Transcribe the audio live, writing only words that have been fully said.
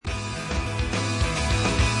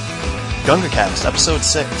GungaCast, Episode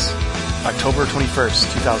 6, October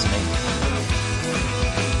 21st,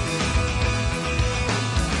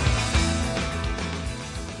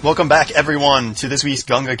 2008. Welcome back, everyone, to this week's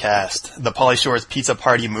GungaCast, the Pauly Shore's Pizza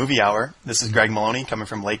Party Movie Hour. This is Greg Maloney, coming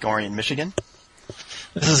from Lake Orion, Michigan.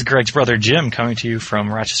 This is Greg's brother, Jim, coming to you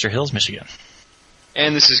from Rochester Hills, Michigan.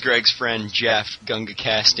 And this is Greg's friend, Jeff,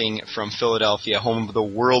 Gunga-casting from Philadelphia, home of the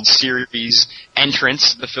World Series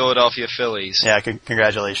entrance, the Philadelphia Phillies. Yeah,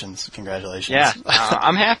 congratulations. Congratulations. Yeah,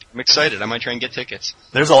 I'm happy. I'm excited. I might try and get tickets.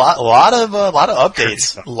 There's a lot of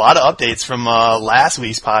updates. A lot of updates from last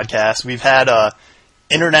week's podcast. We've had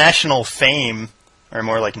international fame, or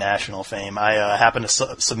more like national fame. I happened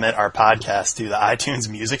to submit our podcast to the iTunes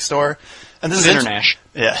Music Store. And this is international.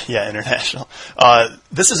 International.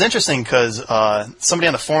 This is interesting because somebody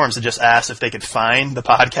on the forums had just asked if they could find the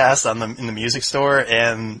podcast in the music store,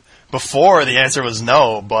 and before the answer was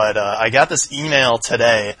no, but I got this email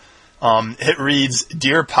today. It reads,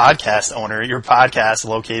 "Dear podcast owner, your podcast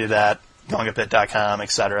located at gungapit.com,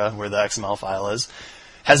 etc., where the XML file is,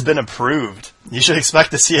 has been approved. You should expect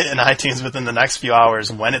to see it in iTunes within the next few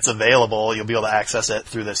hours. When it's available, you'll be able to access it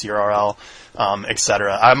through this URL,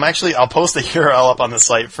 etc." I'll post the URL up on the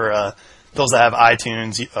site for those that have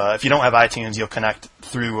iTunes. If you don't have iTunes, you'll connect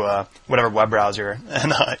through whatever web browser,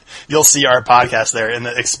 and you'll see our podcast there in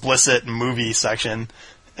the explicit movie section.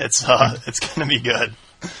 It's going to be good.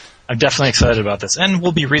 I'm definitely excited about this, and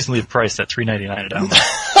we'll be reasonably priced at $3.99 a download.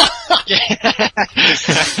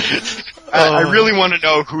 I really want to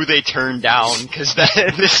know who they turned down, because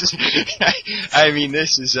this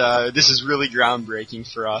is really groundbreaking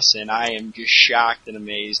for us, and I am just shocked and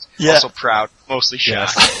amazed. Yeah. Also proud, mostly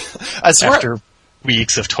shocked. Yes. I swear, after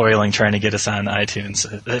weeks of toiling trying to get us on iTunes,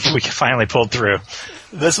 we finally pulled through.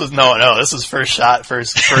 This was this was first shot,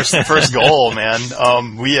 first goal, man.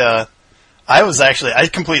 I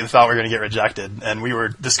completely thought we were going to get rejected, and we were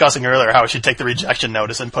discussing earlier how we should take the rejection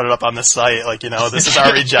notice and put it up on the site, this is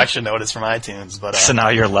our rejection notice from iTunes. But so now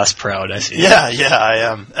you're less proud, I see. Yeah, I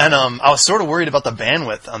am. And I was sort of worried about the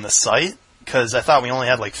bandwidth on the site, because I thought we only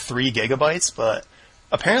had 3 gigabytes, but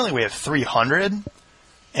apparently we have 300,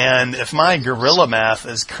 and if my gorilla math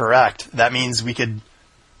is correct, that means we could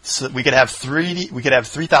have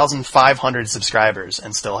 3,500 subscribers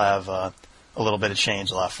and still have a little bit of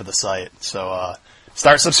change left for the site. So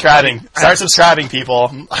start subscribing. Start subscribing,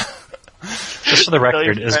 people. Just for the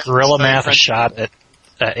record, is Gorilla Math a shot at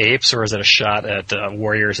apes, or is it a shot at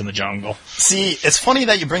warriors in the jungle? See, it's funny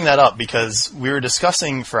that you bring that up, because we were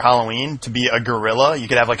discussing for Halloween to be a gorilla. You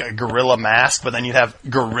could have a gorilla mask, but then you'd have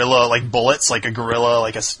gorilla bullets, a gorilla,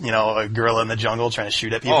 a gorilla in the jungle trying to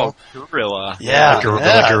shoot at people. Oh, gorilla. Yeah,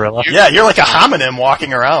 gorilla. Yeah, you're like a homonym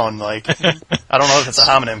walking around. I don't know if it's a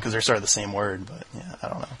homonym because they're sort of the same word, but yeah, I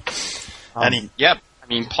don't know. Yep.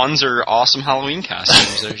 Puns are awesome Halloween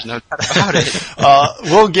costumes. There's no doubt about it.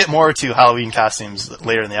 We'll get more to Halloween costumes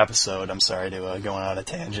later in the episode. I'm sorry to going on a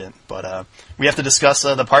tangent, but we have to discuss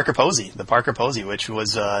the Parker Posey. The Parker Posey, which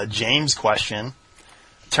was James' question.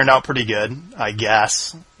 Turned out pretty good, I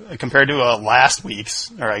guess, compared to last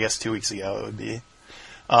week's, or I guess 2 weeks ago it would be.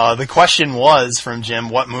 The question was from Jim: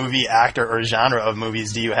 what movie, actor, or genre of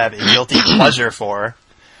movies do you have a guilty pleasure for?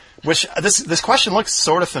 Which, this question looks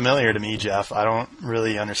sort of familiar to me, Jeff. I don't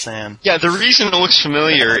really understand. Yeah, the reason it looks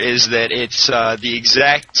familiar is that it's the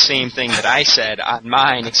exact same thing that I said on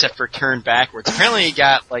mine, except for turned backwards. Apparently it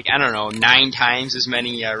got, 9 times as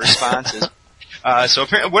many responses. So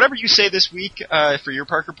whatever you say this week for your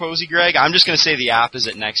Parker Posey, Greg, I'm just going to say the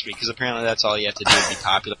opposite next week, because apparently that's all you have to do to be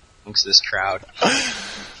popular amongst this crowd.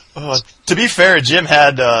 To be fair, Jim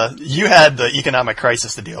you had the economic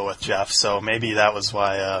crisis to deal with, Jeff, so maybe that was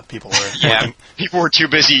why people were... Yeah, people were too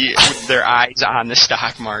busy with their eyes on the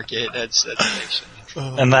stock market. That's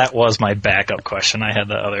and that was my backup question. I had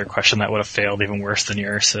the other question that would have failed even worse than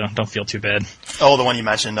yours, so don't feel too bad. Oh, the one you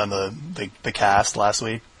mentioned on the cast last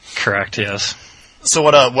week? Correct, yes. So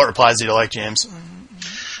what replies did you like, James?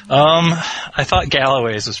 I thought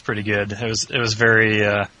Galloway's was pretty good. It was very...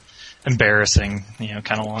 embarrassing,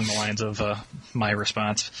 kind of along the lines of my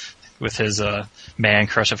response with his man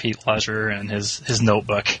crush of Heath Ledger and his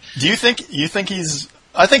Notebook. Do you think he's?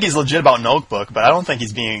 I think he's legit about Notebook, but I don't think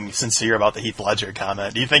he's being sincere about the Heath Ledger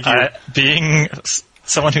comment. Do you think being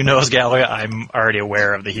someone who knows Galloway, I'm already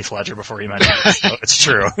aware of the Heath Ledger before he mentioned it, so it's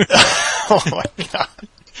true. Oh my god!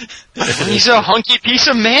 He's a hunky piece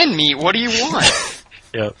of man meat. What do you want?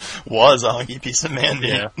 Yep. Was a hunky piece of man meat.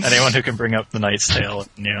 Yeah. Anyone who can bring up The Knight's Tale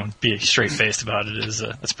and, be straight-faced about it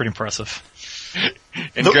that's pretty impressive.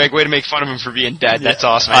 And Greg, way to make fun of him for being dead. That's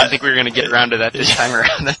awesome. I didn't think we were going to get around to that this time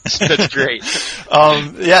around. That's great.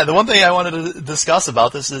 The one thing I wanted to discuss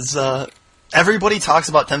about this is, everybody talks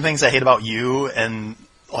about 10 Things I Hate About You, and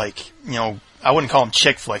like, you know, I wouldn't call them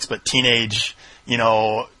chick flicks, but teenage, you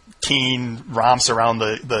know, teen romps around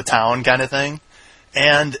the town kind of thing.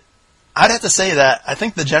 And I'd have to say that I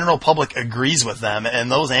think the general public agrees with them,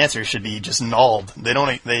 and those answers should be just nulled. They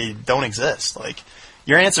don't exist. Like,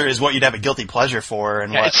 your answer is what you'd have a guilty pleasure for,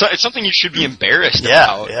 and it's something you should be embarrassed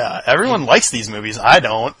about. Yeah, everyone likes these movies. I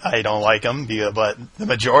don't like them, but the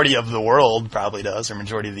majority of the world probably does, or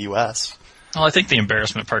majority of the U.S. Well, I think the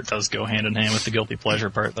embarrassment part does go hand in hand with the guilty pleasure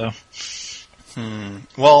part, though.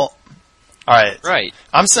 Well, all right. Right.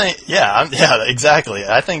 I'm saying, yeah, exactly.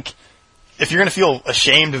 I think if you're going to feel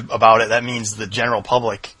ashamed about it, that means the general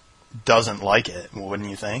public doesn't like it, wouldn't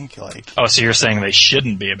you think? Like, oh, so you're saying they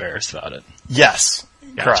shouldn't be embarrassed about it? Yes,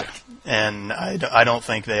 gotcha. Correct. And I don't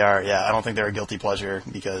think they are. Yeah, I don't think they're a guilty pleasure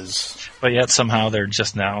because. But yet somehow they're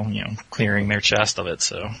just now, you know, clearing their chest of it.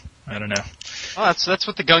 So I don't know. Well, that's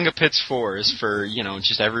what the Gunga Pit's for, is for, you know,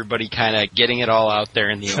 just everybody kind of getting it all out there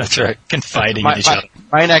in the open. That's right, confiding in each other.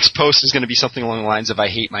 My next post is going to be something along the lines of "I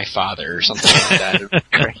hate my father" or something like that.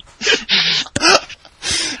 Great.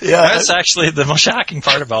 Yeah, that's actually the most shocking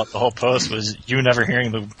part about the whole post was you never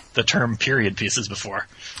hearing the term period pieces before.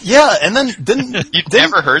 Yeah, and then didn't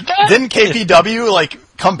never heard that? Didn't KPW like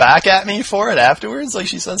come back at me for it afterwards? Like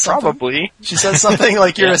she said something. Probably. She said something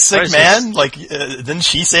like you're a sick man. Like didn't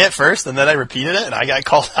she say it first, and then I repeated it, and I got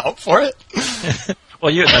called out for it?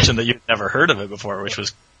 Well, you had mentioned that you'd never heard of it before, which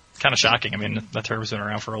was kind of shocking. I mean, that term's been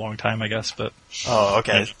around for a long time, I guess. But oh,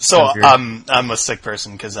 okay. So I'm a sick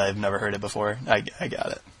person because I've never heard it before. I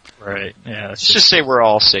got it. Right. Yeah. Let's just say we're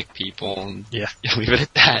all sick people, and yeah, leave it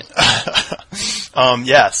at that.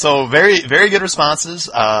 Yeah. So very, very good responses.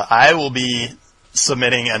 I will be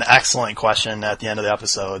submitting an excellent question at the end of the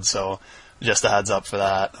episode. So just a heads up for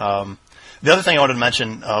that. The other thing I wanted to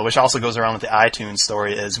mention, which also goes around with the iTunes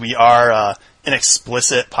story, is we are an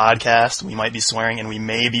explicit podcast. We might be swearing, and we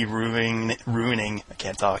may be ruining. I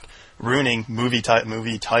can't talk. Ruining movie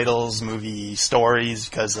titles, movie stories,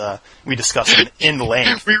 because we discuss them in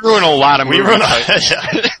length. We ruin a lot of movie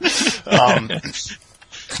titles.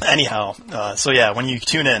 Anyhow, so yeah, when you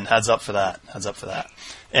tune in, heads up for that.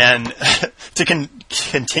 And to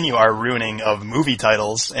continue our ruining of movie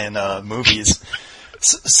titles and movies,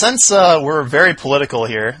 since we're very political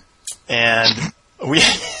here, and we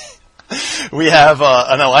have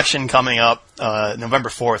an election coming up November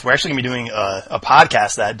 4th. We're actually going to be doing a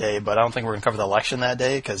podcast that day, but I don't think we're going to cover the election that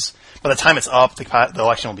day because by the time it's up, the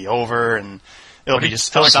election will be over, and it'll be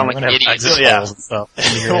just sound like idiots.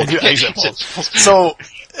 We'll do exit polls. So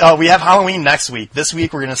we have Halloween next week. This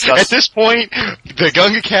week we're going to discuss. At this point, the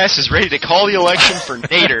Gunga Cast is ready to call the election for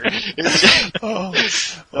Nader.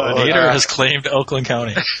 Nader has claimed Oakland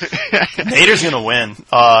County. Nader's going to win.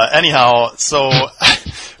 Anyhow, so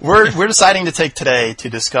we're deciding to take today to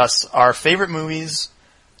discuss our favorite movies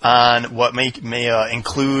on what may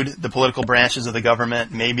include the political branches of the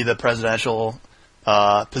government, maybe the presidential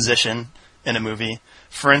position in a movie.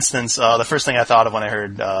 For instance, the first thing I thought of when I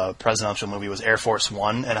heard presidential movie was Air Force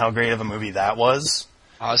One, and how great of a movie that was.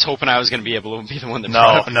 I was hoping I was going to be able to be the one that.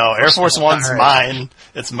 No, Air Force One's mine.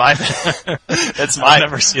 It's mine. It's mine. I've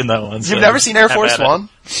never seen that one. You've never seen Air Force One?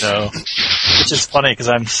 No. Which is funny because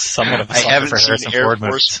I'm somewhat of a sucker for Harrison Ford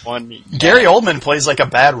movies. Gary Oldman plays like a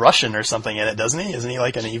bad Russian or something in it, doesn't he? Isn't he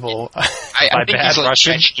like an evil? I think he's like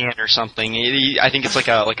Russian or something. I think it's like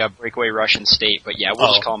a breakaway Russian state, but yeah,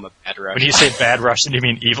 we'll just call him a bad Russian. When you say bad Russian, do you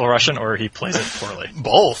mean evil Russian, or he plays it poorly?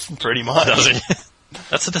 Both, pretty much. Does he?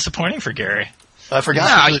 That's disappointing for Gary. I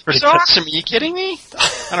forgot. Yeah, he's awesome. Are you kidding me?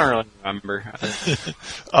 I don't really remember.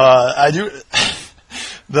 I do.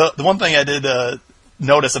 The one thing I did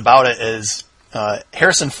notice about it is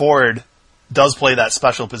Harrison Ford does play that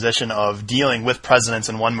special position of dealing with presidents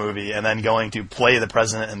in one movie and then going to play the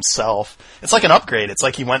president himself. It's like an upgrade. It's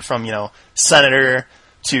like he went from senator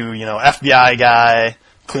to FBI guy,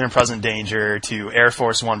 clear and present danger, to Air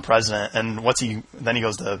Force One president, and then he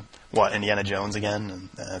goes to Indiana Jones again, and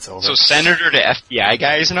that's over. So senator to FBI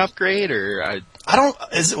guy is an upgrade, or I don't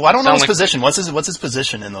know his position. What's his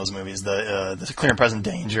position in those movies? The clear and present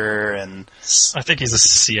danger, and I think he's a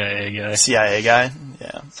CIA guy. CIA guy,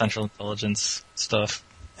 yeah. Central Intelligence stuff.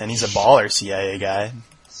 And he's a baller CIA guy.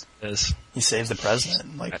 He saves the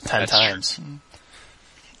president 10 times. True.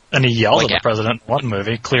 And he yells at the president in one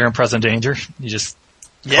movie, clear and present danger. He just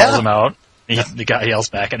calls him out. The guy yells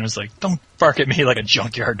back and was like, "Don't bark at me like a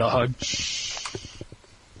junkyard dog."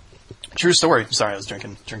 True story. Sorry, I was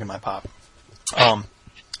drinking my pop.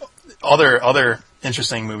 Other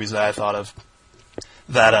interesting movies that I thought of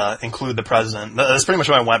that include the president. That's pretty much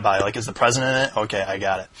what I went by. Like, is the president in it? Okay, I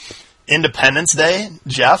got it. Independence Day.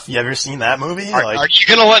 Jeff, you ever seen that movie? Are you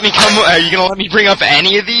gonna let me come? Are you gonna let me bring up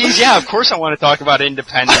any of these? Yeah, of course I want to talk about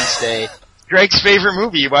Independence Day. Greg's favorite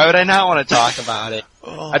movie. Why would I not want to talk about it?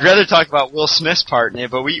 I'd rather talk about Will Smith's part in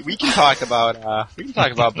it, but we can talk about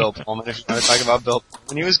Bill Pullman if you want to talk about Bill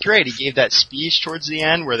Pullman. He was great. He gave that speech towards the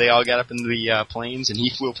end where they all got up into the planes and he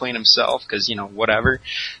flew a plane himself because whatever.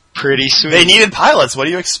 Pretty sweet. They needed pilots. What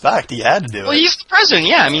do you expect? He had to do it. Well, he's the president.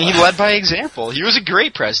 Yeah, I mean, he led by example. He was a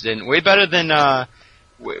great president. Way better than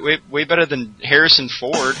way better than Harrison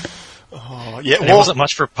Ford. Oh, yeah. It wasn't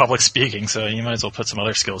much for public speaking, so you might as well put some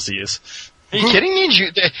other skills to use. Are you kidding me?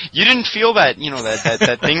 You didn't feel that,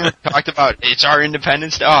 that thing we talked about, it's our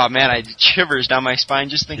Independence Day? Oh man, I shivers down my spine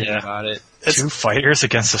just thinking about it. Two fighters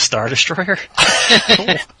against a Star Destroyer?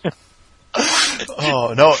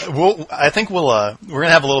 Oh, no, I think we're gonna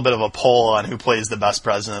have a little bit of a poll on who plays the best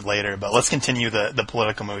president later, but let's continue the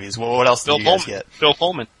political movies. What else did you guys get? Bill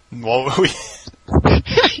Pullman. Well,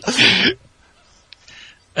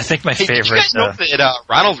 I think my favorite... Did you guys know that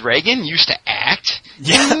Ronald Reagan used to act?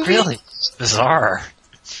 Yeah, really? Bizarre.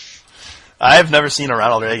 I've never seen a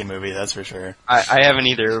Ronald Reagan movie, that's for sure. I haven't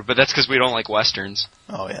either, but that's because we don't like Westerns.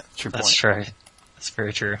 Oh, yeah, true point. That's right. That's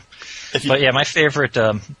very true. But yeah, my favorite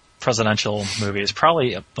presidential movie is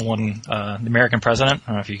probably the one, The American President. I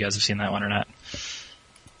don't know if you guys have seen that one or not.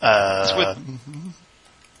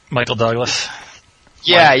 Michael Douglas.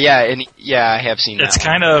 Yeah, I have seen that. It's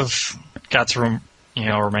kind of got some,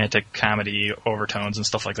 romantic comedy overtones and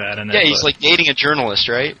stuff like that in it. Yeah, he's like dating a journalist,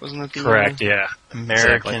 right? Wasn't that the correct? Yeah.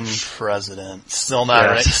 American President. Still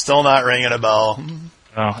not ringing a bell.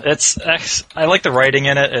 Oh, I like the writing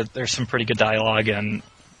in it. There's some pretty good dialogue, and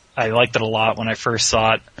I liked it a lot when I first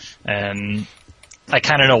saw it, and I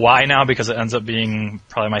kind of know why now because it ends up being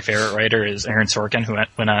probably my favorite writer is Aaron Sorkin, who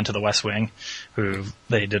went on to The West Wing, who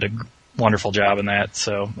they did a wonderful job in that.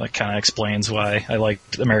 So that kind of explains why I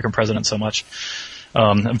liked American President so much.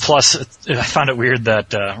 And plus, I found it weird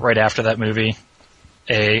that right after that movie,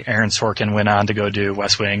 A, Aaron Sorkin went on to go do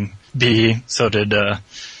West Wing. B, so did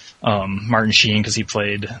Martin Sheen because he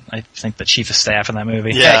played, I think, the chief of staff in that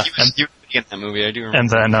movie. Yeah, he was in that movie. I do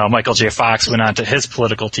remember. And then Michael J. Fox went on to his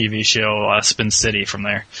political TV show, Spin City, from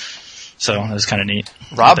there. So it was kind of neat.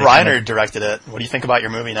 Rob Reiner directed it. What do you think about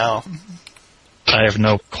your movie now? I have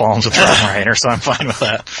no qualms with Rob Reiner, so I'm fine with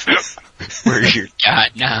that. Where's your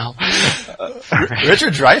God now?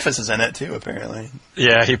 Richard Dreyfuss is in it too, apparently.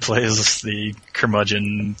 Yeah, he plays the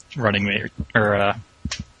curmudgeon running mate, or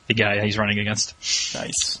the guy he's running against.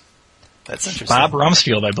 Nice. That's interesting. Bob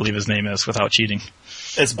Rumsfeld, I believe his name is, without cheating.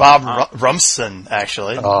 It's Bob Rumson,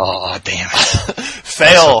 actually. Oh, damn it.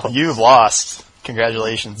 Fail. You've lost.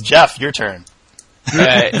 Congratulations. Jeff, your turn.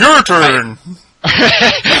 Your turn!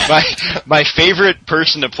 My favorite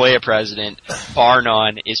person to play a president, bar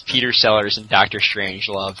none, is Peter Sellers in Dr.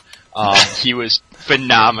 Strangelove. He was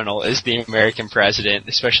phenomenal as the American president,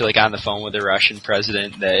 especially like on the phone with the Russian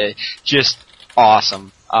president. Just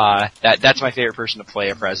awesome. That's my favorite person to play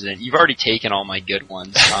a president. You've already taken all my good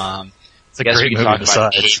ones. It's a great movie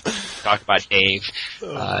besides. Talk about Dave.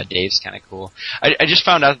 Dave's kind of cool. I just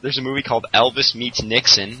found out there's a movie called Elvis Meets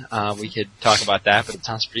Nixon. We could talk about that, but it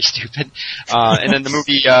sounds pretty stupid. And then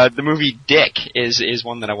the movie Dick is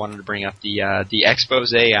one that I wanted to bring up. The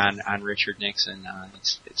expose on Richard Nixon.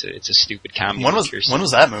 It's a stupid comedy. When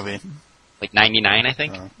was that movie? Like 99, I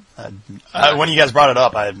think. When you guys brought it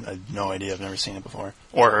up, I had no idea. I've never seen it before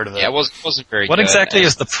or heard of it. Yeah, it wasn't very good. What exactly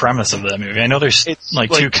is the premise of that movie? I know there's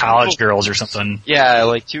like two college girls or something. Yeah,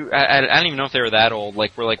 like two. I don't even know if they were that old.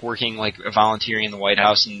 Like, we're like working, like volunteering in the White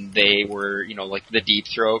House, and they were, like the Deep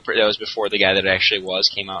Throat. That was before the guy that actually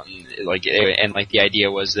came out, and the idea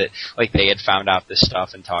was that like they had found out this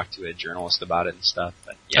stuff and talked to a journalist about it and stuff.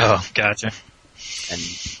 But yeah. Oh, gotcha. And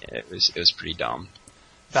it was pretty dumb.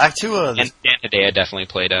 Back to and Dan Hedaya definitely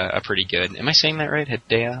played a pretty good. Am I saying that right?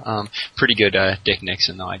 Hedaya, pretty good Dick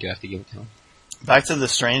Nixon, though. I do have to give it to him. Back to the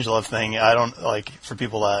Strangelove thing. I don't for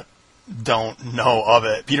people that don't know of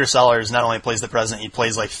it. Peter Sellers not only plays the president, he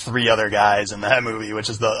plays like 3 other guys in that movie, which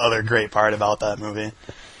is the other great part about that movie.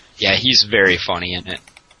 Yeah, he's very funny in it.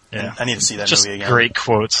 Yeah, I need to see that just movie again. Great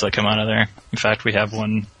quotes that come out of there. In fact, we have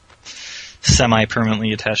one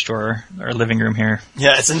semi-permanently attached to our living room here.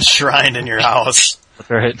 Yeah, it's enshrined in your house.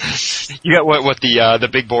 Right. You got what the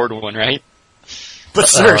big board one, right? But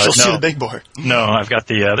sir, she'll see the big board. No, I've got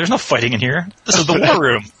the. There's no fighting in here. This is the war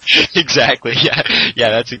room. Exactly. Yeah,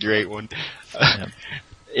 that's a great one.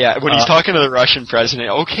 Yeah, when he's talking to the Russian president.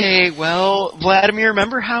 Okay, well, Vladimir,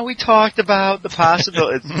 remember how we talked about the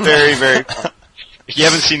possibility? It's very, very fun. If you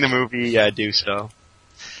haven't seen the movie, do so.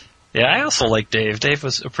 Yeah, I also like Dave. Dave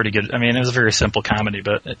was a pretty good. I mean, it was a very simple comedy,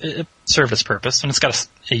 but it served its purpose, and it's got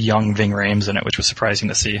a young Ving Rhames in it, which was surprising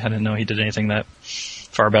to see. I didn't know he did anything that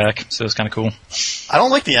far back, so it was kind of cool. I don't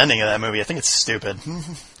like the ending of that movie. I think it's stupid.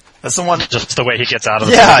 That's the one. Just the way he gets out of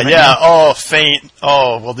the Yeah. Oh, faint.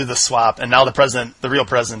 Oh, we'll do the swap, and now the real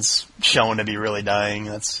president's shown to be really dying.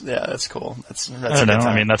 That's cool. That's I don't know.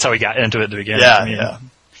 I mean, that's how he got into it to begin with. Yeah, I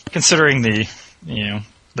mean, considering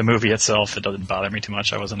the movie itself, it doesn't bother me too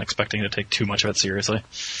much. I wasn't expecting to take too much of it seriously.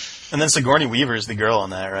 And then Sigourney Weaver's the girl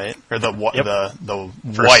in that, right? Or the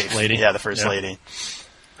First wife lady. Yeah, the first lady.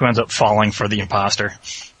 Who ends up falling for the imposter.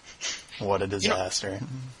 What a disaster.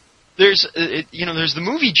 There's the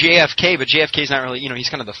movie JFK, but JFK's not really, he's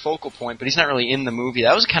kind of the focal point, but he's not really in the movie.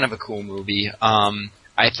 That was kind of a cool movie.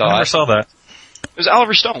 I thought. I never saw that. It was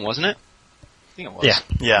Oliver Stone, wasn't it? I think it was.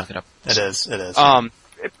 Yeah. It is.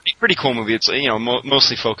 Pretty cool movie. It's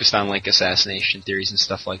mostly focused on like assassination theories and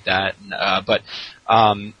stuff like that. But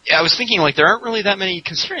I was thinking like there aren't really that many,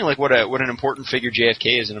 considering like what an important figure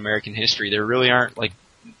JFK is in American history. There really aren't like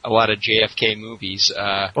a lot of JFK movies.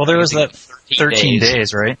 Well, there was that 13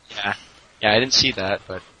 days, right? Yeah, I didn't see that,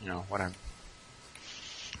 but whatever.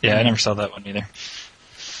 Yeah, I never saw that one either.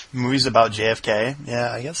 Movies about JFK?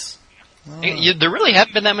 Yeah, I guess. There really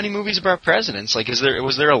haven't been that many movies about presidents. Like, was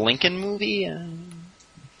there a Lincoln movie?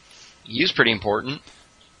 He was pretty important.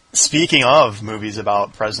 Speaking of movies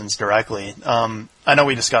about presidents directly, I know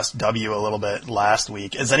we discussed W a little bit last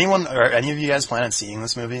week. Is any of you guys plan on seeing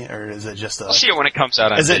this movie, or is it just I'll see it when it comes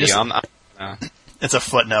out on video. It's a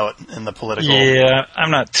footnote in the political... Yeah,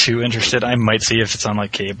 I'm not too interested. I might see if it's on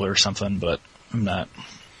like cable or something, but I'm not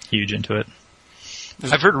huge into it.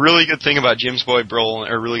 I've heard really good things about James Boyd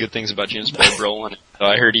Brolin, so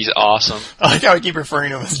I heard he's awesome. I like how we keep referring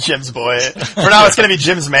to him as Jim's boy. For now, it's going to be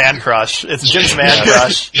Jim's man crush. It's Jim's man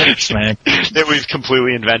crush. That we've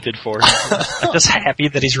completely invented for him. I'm just happy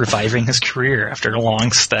that he's reviving his career after a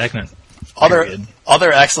long stagnant period.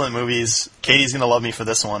 Other excellent movies. Katie's going to love me for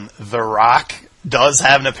this one. The Rock does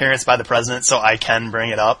have an appearance by the president, so I can bring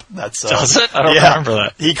it up. Does it? I don't remember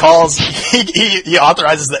that. He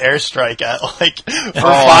authorizes the airstrike at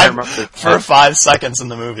for 5 seconds in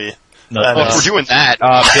the movie. No, if we're doing that,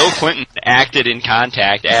 Bill Clinton acted in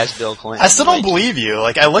Contact as Bill Clinton. I still don't believe you.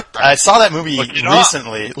 Like I saw that movie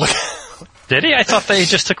recently. Did he? I thought they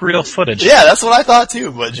just took real footage. Yeah, that's what I thought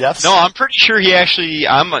too, but Jeff... No, I'm pretty sure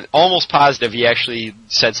I'm almost positive he actually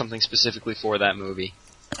said something specifically for that movie.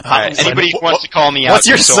 Anybody who wants to call me out... What's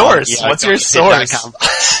your source? What's your source?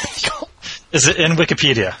 Is it in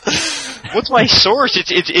Wikipedia? What's my source?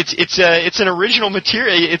 It's an original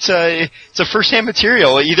material. It's a first-hand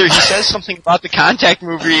material. Either he says something about the Contact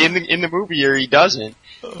movie in the movie, or he doesn't.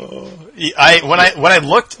 When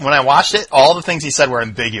I watched it, all the things he said were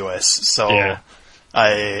ambiguous. So yeah.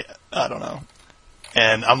 I don't know.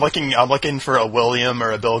 And I'm looking for a William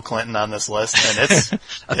or a Bill Clinton on this list, and it's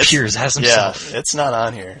appears as himself. Yeah, it's not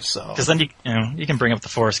on here. So because then you can bring up the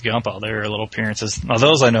Forrest Gump, all their little appearances. Now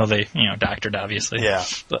those I know they doctored obviously. Yeah.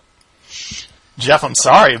 But Jeff, I'm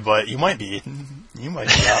sorry, but you might be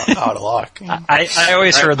out of luck. I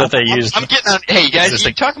always heard that they used. I'm getting on. Hey guys,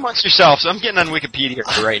 you talk amongst yourselves. I'm getting on Wikipedia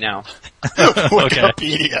right now.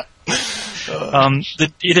 Wikipedia.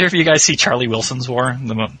 Did either of you guys see Charlie Wilson's War,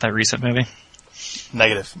 that recent movie?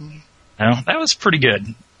 Negative. No, that was pretty good.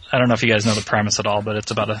 I don't know if you guys know the premise at all, but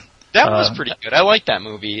it's about That was pretty good. I like that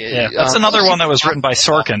movie. Yeah, that's another one that was written by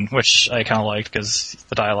Sorkin, which I kind of liked because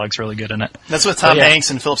the dialogue's really good in it. That's with Tom Hanks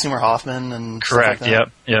and Philip Seymour Hoffman and correct. Stuff like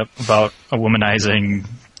that. Yep. About a womanizing,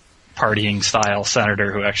 partying style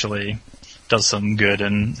senator who actually does some good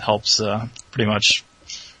and helps pretty much.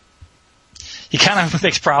 He kind of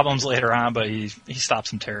makes problems later on, but he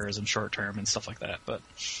stops some terrorism short term and stuff like that. But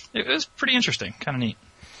it was pretty interesting, kind of neat.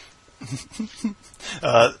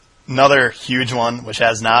 Another huge one, which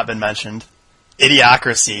has not been mentioned,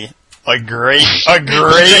 Idiocracy. A great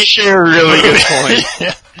really good point.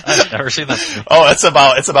 Yeah. I've never seen that. Oh, it's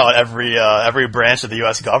about every branch of the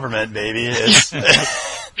U.S. government, baby.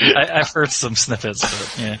 I've heard some snippets,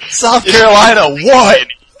 but yeah. South Carolina, what?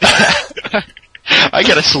 I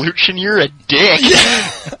got a solution. You're a dick.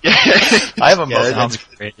 I have a motive.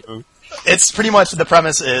 It's pretty much the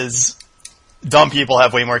premise is dumb people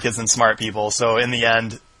have way more kids than smart people. So in the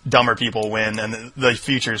end, dumber people win, and the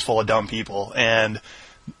future is full of dumb people. And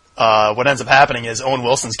what ends up happening is Owen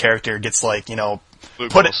Wilson's character gets Luke and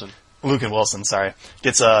Wilson,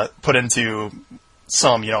 gets put into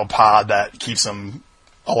some pod that keeps him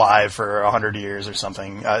alive for 100 years or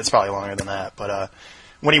something. It's probably longer than that, but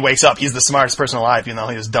when he wakes up, he's the smartest person alive, even though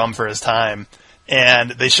he was dumb for his time.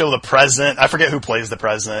 and they show the president. I forget who plays the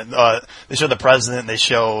president. They show the president, they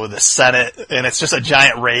show the Senate, and it's just a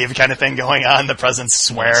giant rave kind of thing going on. The president's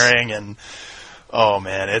swearing, and oh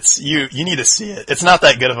man, it's you need to see it. It's not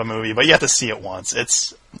that good of a movie, but you have to see it once.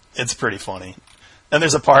 It's pretty funny. And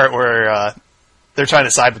there's a part where they're trying to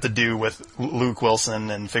decide what to do with Luke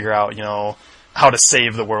Wilson and figure out, how to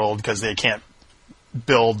save the world because they can't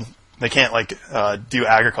do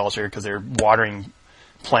agriculture because they're watering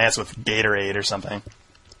plants with Gatorade or something.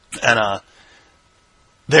 And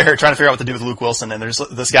they're trying to figure out what to do with Luke Wilson, and there's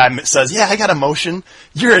this guy says, "Yeah, I got a motion.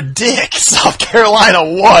 You're a dick, South Carolina,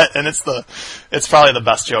 what?" And it's probably the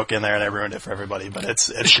best joke in there, and I ruined it for everybody, but it's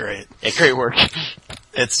great. Yeah, great work.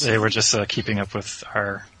 They were just keeping up with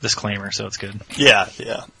our disclaimer, so it's good. Yeah,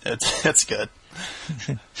 it's good.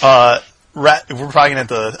 We're probably going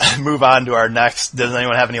to have to move on to our next. Does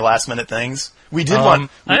anyone have any last minute things? We did one.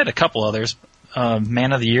 I had a couple others.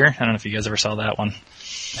 Man of the Year. I don't know if you guys ever saw that one.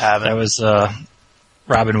 Haven't. That was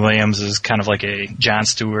Robin Williams is kind of like a Jon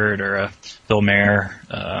Stewart or a Bill Maher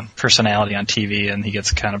personality on TV, and he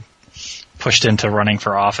gets kind of pushed into running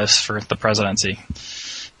for office for the presidency.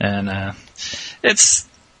 And it's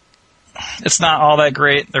not all that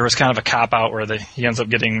great. There was kind of a cop out where he ends up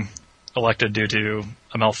getting elected due to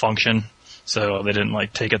a malfunction. So they didn't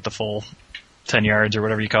take it the full 10 yards or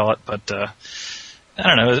whatever you call it. But I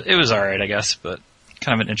don't know. It was all right, I guess. But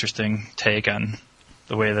kind of an interesting take on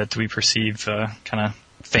the way that we perceive kind of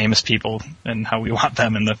famous people and how we want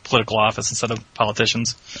them in the political office instead of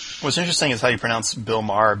politicians. What's interesting is how you pronounce Bill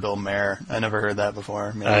Maher or Bill Maher. I never heard that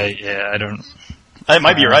before. I don't. It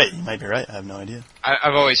might be right. You might be right. I have no idea.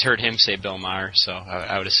 I've always heard him say Bill Maher, so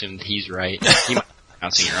I would assume that he's right. He might be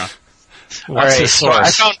pronouncing it wrong. What's his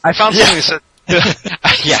source? So I found something that says.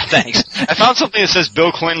 Yeah, thanks. I found something that says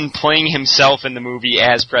Bill Clinton playing himself in the movie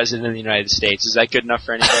as president of the United States. Is that good enough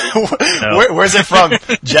for anybody? No. Where's it from?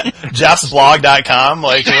 JeffsBlog.com?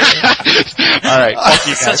 All right.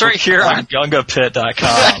 That's right here on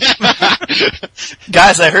gungapit.com.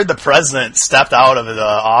 Guys, I heard the president stepped out of the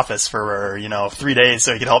office for 3 days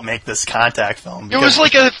so he could help make this Contact film. It was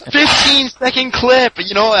like a 15-second clip.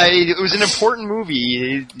 It was an important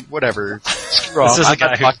movie. Whatever. Screw off. I'm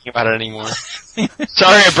not talking about it anymore.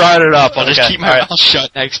 Sorry I brought it up. I'll just keep my mouth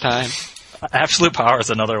shut next time. Absolute Power is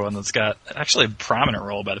another one that's got actually a prominent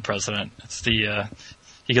role by the president. It's he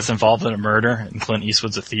gets involved in a murder, and Clint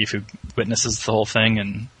Eastwood's a thief who witnesses the whole thing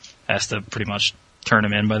and has to pretty much turn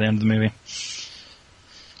him in by the end of the movie.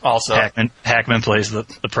 Also, Hackman plays the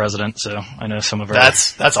president, so I know some of our...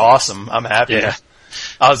 That's awesome. I'm happy. Yeah.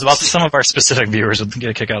 Some of our specific viewers would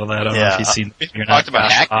get a kick out of that. I don't know if you've seen... We talked about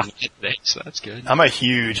Hackman today, so that's good. I'm a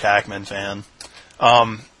huge Hackman fan.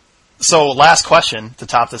 So last question to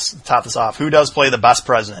top this off. Who does play the best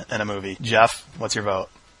president in a movie? Jeff, what's your vote?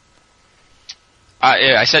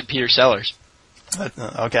 I said Peter Sellers. Okay,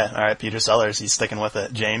 all right, Peter Sellers. He's sticking with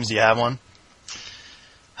it. James, do you have one?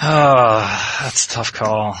 Oh, that's a tough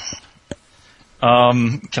call.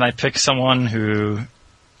 Can I pick someone who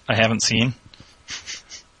I haven't seen?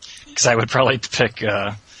 Because I would probably pick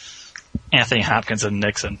Anthony Hopkins and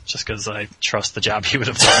Nixon, just because I trust the job he would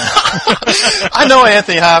have done. I know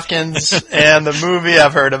Anthony Hopkins, and the movie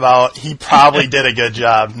I've heard about, he probably did a good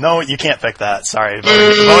job. No, you can't pick that. Sorry.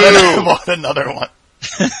 Vote another one.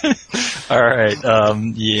 All right.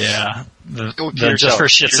 Yeah. Just for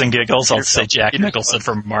shits and giggles, I'll say Jack Nicholson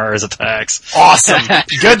from Mars Attacks. Awesome.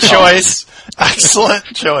 Good choice. Excellent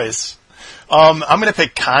choice. I'm gonna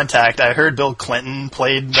pick Contact. I heard Bill Clinton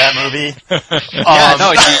played that movie.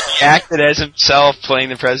 He acted as himself playing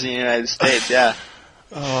the President of the United States, yeah.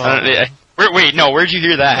 Where'd you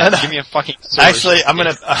hear that? Give me a fucking source. Actually, I'm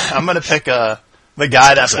gonna pick the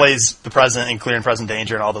guy that plays the President in Clear and Present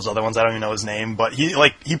Danger and all those other ones. I don't even know his name, but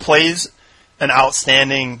he plays an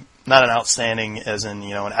outstanding, not an outstanding as in,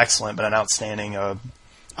 an excellent, but an outstanding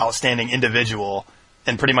individual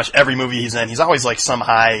in pretty much every movie he's in. He's always some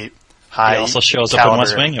high he also shows caliber. up in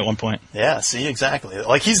West Wing at one point. Yeah, see, exactly.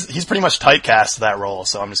 He's pretty much typecast to that role,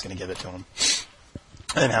 so I'm just going to give it to him.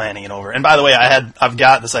 And I'm handing it over. And by the way, I've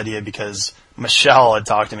got this idea because Michelle had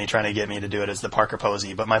talked to me trying to get me to do it as the Parker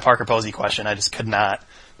Posey, but my Parker Posey question I just could not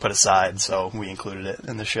put aside, so we included it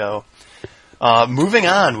in the show. Moving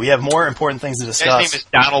on, we have more important things to discuss. His name is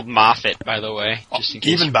Donald Moffat, by the way. Just in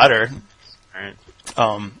case. Even better. All right.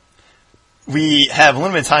 We have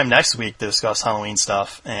limited time next week to discuss Halloween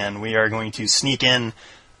stuff, and we are going to sneak in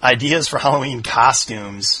ideas for Halloween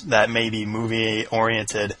costumes that may be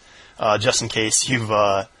movie-oriented, just in case you've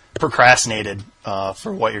procrastinated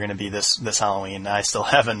for what you're going to be this Halloween. I still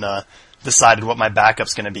haven't decided what my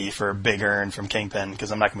backup's going to be for Big Earn from Kingpin,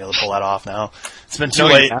 because I'm not going to be able to pull that off now. It's been too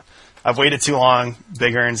late. I've waited too long.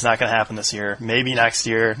 Big Ern's not going to happen this year. Maybe next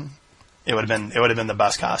year. It would have been the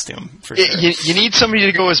best costume for sure. You need somebody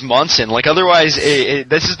to go as Munson. Like otherwise,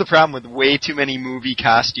 this is the problem with way too many movie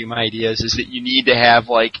costume ideas. Is that you need to have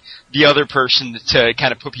like the other person to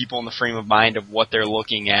kind of put people in the frame of mind of what they're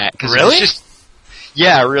looking at. Really?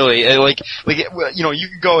 Yeah, really. You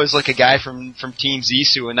could go as like a guy from Team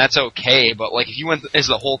Zissou, and that's okay. But like if you went as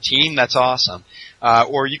the whole team, that's awesome.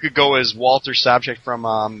 Or you could go as Walter Sobchak from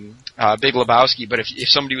Big Lebowski. But if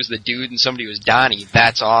somebody was the dude and somebody was Donnie,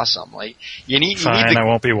 that's awesome. Like Fine, I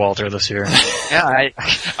won't be Walter this year. Yeah,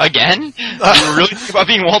 again? You were really thinking about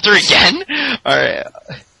being Walter again? All right.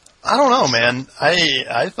 I don't know, man.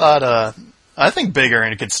 I thought I think Big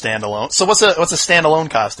Ern could stand alone. So what's a standalone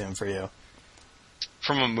costume for you?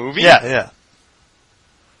 From a movie? Yeah.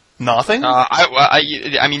 Nothing?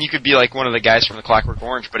 I mean, you could be like one of the guys from The Clockwork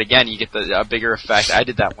Orange, but again, you get a bigger effect. I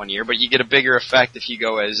did that one year, but you get a bigger effect if you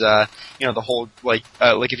go as, the whole, like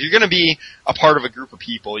if you're gonna be a part of a group of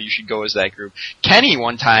people, you should go as that group. Kenny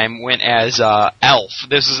one time went as, Elf.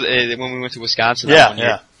 This is, when we went to Wisconsin that one year.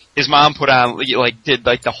 Yeah. His mom put on, did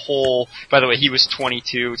the whole, by the way, he was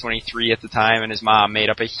 22, 23 at the time, and his mom made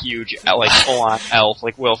up a huge, full-on elf,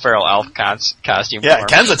 Will Ferrell elf costume Yeah, for him.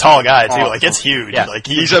 Ken's a tall guy, too. Like, it's huge. Yeah. Like,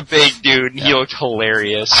 he's a big dude, and he looked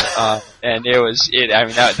hilarious. And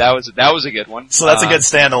that was a good one. So that's a good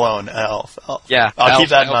standalone elf. Yeah. I'll keep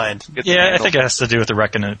that in mind. Yeah, I think it has to do with the I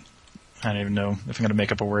don't even know if I'm going to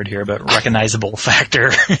make up a word here, but recognizable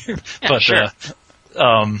factor. But, sure.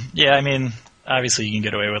 I mean, obviously you can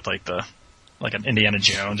get away with like an Indiana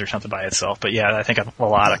Jones or something by itself, but yeah, I think a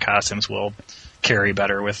lot of costumes will carry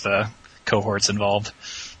better with cohorts involved.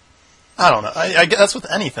 I don't know. I guess that's with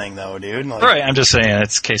anything though, dude. Like, right, I'm just saying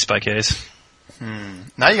it's case by case.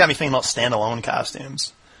 Now you got me thinking about standalone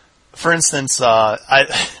costumes. For instance, one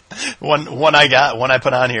I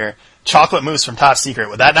put on here, Chocolate Mousse from Top Secret.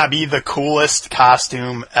 Would that not be the coolest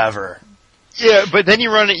costume ever? Yeah, but then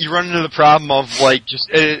you run into the problem of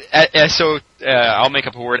I'll make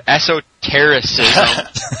up a word, esotericism,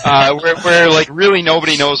 where really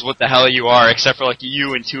nobody knows what the hell you are except for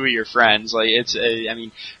you and two of your friends. Raise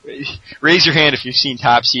your hand if you've seen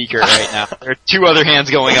Top Secret right now. There are two other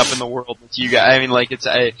hands going up in the world that you got.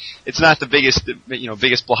 It's not the biggest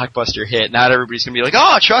blockbuster hit. Not everybody's gonna be like,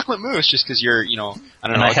 oh, Chocolate Mousse, just because you're, I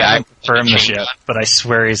don't know. I haven't confirmed this yet, but I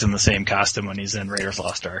swear he's in the same costume when he's in Raiders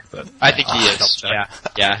Lost Ark. But I think he is.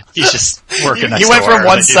 Yeah. He's just working. He went from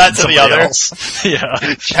one set to the other. Yeah.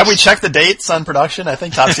 Have we checked the dates on production? I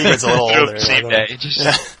think Top Secret's a little older. Same day.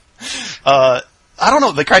 I don't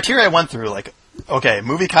know. The criteria I went through,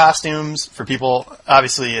 movie costumes for people.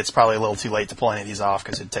 Obviously, it's probably a little too late to pull any of these off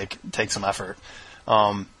because it'd take some effort.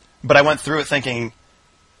 But I went through it thinking,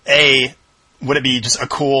 A, would it be just a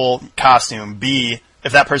cool costume? B,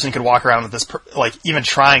 if that person could walk around with this, even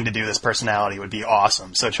trying to do this personality would be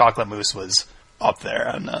awesome. So Chocolate Mousse was up there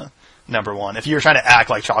on number one. If you were trying to act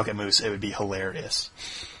like Chocolate Mousse, it would be hilarious.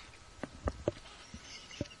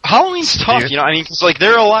 Halloween's tough, because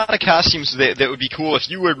there are a lot of costumes that would be cool if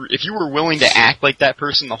you were willing to act like that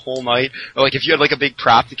person the whole night, or if you had a big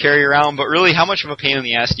prop to carry around. But really, how much of a pain in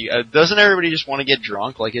the ass do you? Doesn't everybody just want to get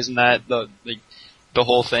drunk? Isn't that the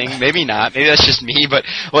whole thing? Maybe not. Maybe that's just me. But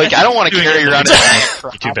I don't want to carry around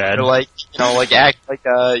a too bad. Or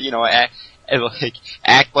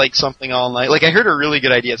act like something all night. I heard a really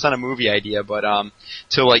good idea. It's not a movie idea, but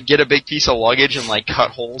to get a big piece of luggage and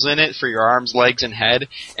cut holes in it for your arms, legs, and head,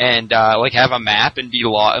 and have a map and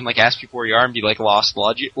ask people where you are and be lost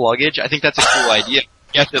luggage. I think that's a cool idea.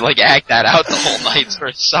 You have to act that out the whole night, so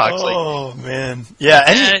it sucks. Oh man,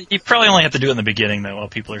 yeah. You probably only have to do it in the beginning though, while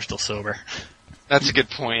people are still sober. That's a good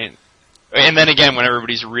point. And then again, when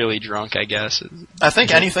everybody's really drunk, I guess. I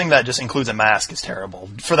think anything that just includes a mask is terrible.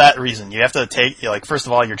 For that reason, you have to take, first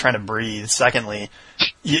of all, you're trying to breathe. Secondly,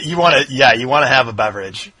 you want to have a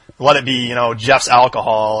beverage. Let it be, Jeff's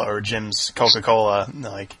alcohol or Jim's Coca-Cola.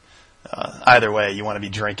 Either way, you want to be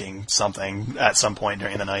drinking something at some point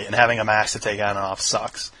during the night, and having a mask to take on and off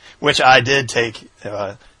sucks. Which I did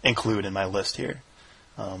include in my list here.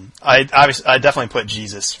 I definitely put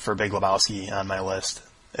Jesus for Big Lebowski on my list.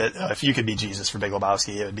 If you could be Jesus for Big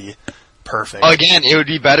Lebowski, it would be perfect. Again, it would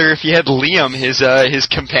be better if you had Liam, his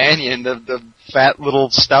companion, the fat little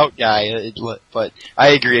stout guy. But I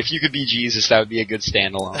agree, if you could be Jesus, that would be a good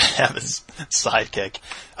standalone. Have his sidekick.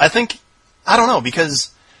 I don't know,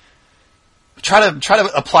 because try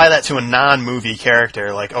to apply that to a non-movie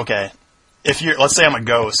character. Okay, let's say I'm a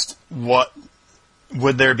ghost, what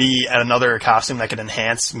would there be another costume that could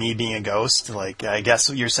enhance me being a ghost? I guess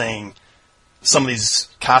you're saying some of these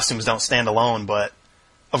costumes don't stand alone, but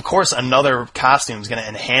of course, another costume is going to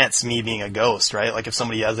enhance me being a ghost, right? Like if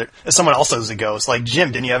someone else is a ghost. Like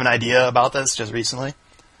Jim, didn't you have an idea about this just recently?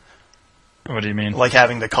 What do you mean? Like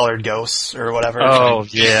having the colored ghosts or whatever. Oh,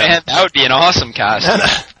 yeah. Man, that would be an awesome costume.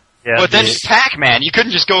 Yeah, but then Pac-Man, you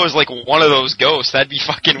couldn't just go as like one of those ghosts. That'd be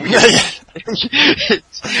fucking weird.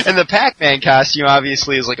 And the Pac-Man costume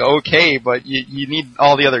obviously is like okay, but you need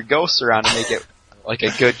all the other ghosts around to make it like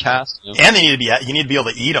a good costume. And you need to be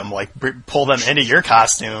able to eat them, like pull them into your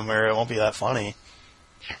costume, or it won't be that funny.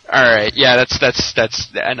 All right, yeah, that's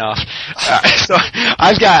enough. So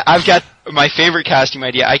I've got my favorite costume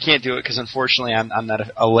idea. I can't do it because unfortunately I'm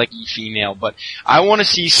not a leggy female, but I want to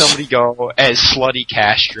see somebody go as Slutty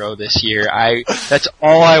Castro this year. That's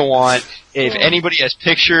all I want. If anybody has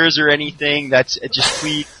pictures or anything, that's just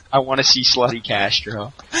please. I want to see Slutty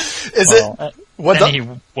Castro. Any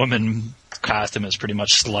woman costume is pretty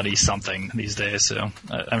much slutty something these days, so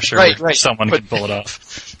I'm sure someone could pull it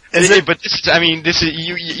off. But this is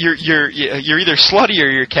you're either slutty or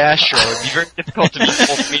you're Castro. It'd be very difficult to be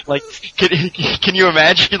both. I mean, like, can you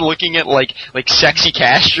imagine looking at like sexy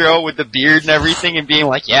Castro with the beard and everything and being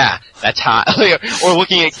like, yeah, that's hot, or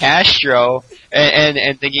looking at Castro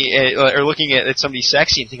and thinking, or looking at somebody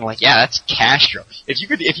sexy and thinking like, yeah, that's Castro. If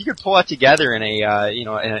you could pull that together in a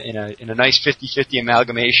in a nice 50-50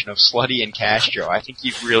 amalgamation of slutty and Castro, I think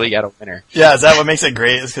you've really got a winner. Yeah, is that what makes it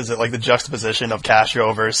great? Is because like the juxtaposition of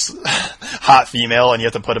Castro versus hot female, and you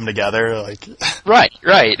have to put them together, like. Right.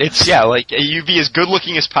 It's like you'd be as good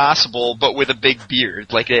looking as possible, but with a big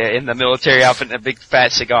beard, like in the military outfit and a big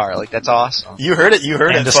fat cigar. Like that's awesome. You heard it,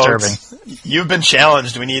 disturbing. Folks. You've been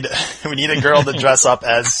challenged. We need a girl to dress up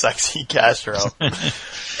as sexy Castro,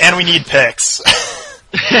 and we need pics.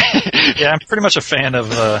 Yeah, I'm pretty much a fan of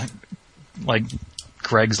like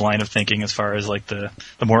Greg's line of thinking as far as like the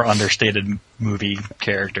more understated movie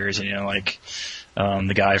characters. Like.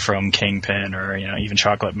 The guy from Kingpin or, even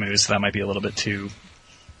Chocolate Mousse, that might be a little bit too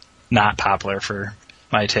not popular for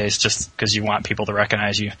my taste just because you want people to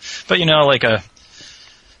recognize you. But,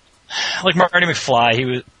 like Marty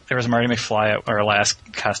McFly, there was Marty McFly at our last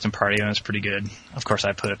costume party and it was pretty good. Of course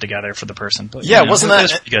I put it together for the person, but yeah, wasn't that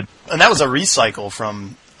pretty good? And that was a recycle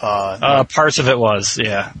from, parts of it was,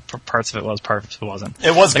 yeah. Parts of it was, parts of it wasn't.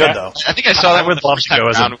 It was good though. I think I saw that. I would love to go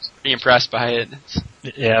as I was pretty impressed by it.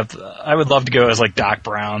 Yeah, I would love to go as like Doc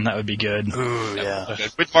Brown. That would be good. Ooh, yeah.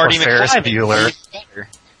 With Marty McFly. Ferris Bueller.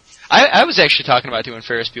 I was actually talking about doing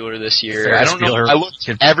Ferris Bueller this year. Ferris I don't know. Bueller I looked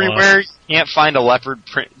everywhere. You can't find a leopard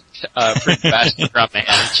print vest from man.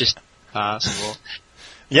 It's just impossible.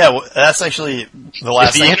 Yeah, well, that's actually the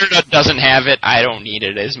last thing. If the internet doesn't have it, I don't need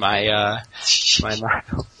it as my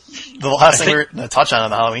motto. The last thing we're going to touch on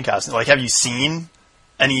the Halloween costume, like, have you seen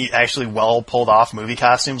any actually well pulled off movie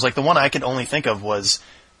costumes? Like the one I could only think of was,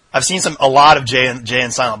 I've seen a lot of Jay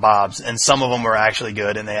and Silent Bob's, and some of them were actually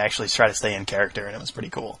good, and they actually try to stay in character, and it was pretty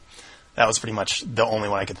cool. That was pretty much the only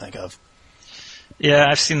one I could think of. Yeah,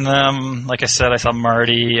 I've seen them. Like I said, I saw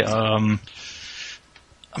Marty.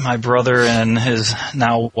 My brother and his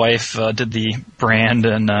now wife did the Brand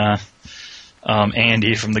and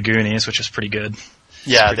Andy from the Goonies, which was pretty good.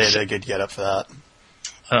 Yeah, they did a good get up for that.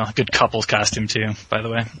 Good couples costume too, by the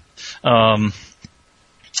way.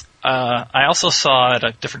 I also saw at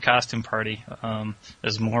a different costume party. It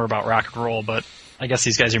was more about rock and roll, but I guess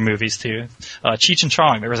these guys are movies too. Cheech and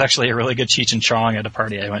Chong. There was actually a really good Cheech and Chong at a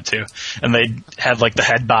party I went to, and they had like the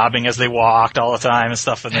head bobbing as they walked all the time and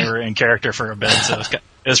stuff, and they were in character for a bit. So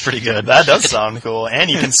it was pretty good. That does sound cool, and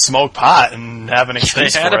you can smoke pot and have an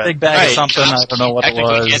excuse. They had a big bag of something. I don't know what it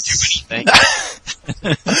was. Can't do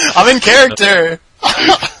anything. I'm in character.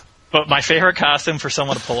 But my favorite costume for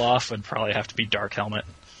someone to pull off would probably have to be Dark Helmet.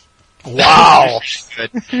 Wow,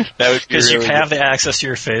 that would be because really you have the access to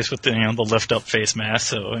your face with the the lift up face mask.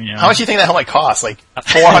 So how much do you think that helmet costs? Like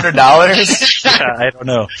 $400? Yeah, I don't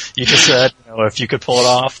know. You just said if you could pull it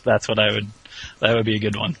off, that's what I would. That would be a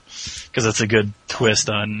good one because it's a good twist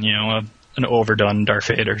on an overdone Darth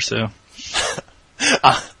Vader. So.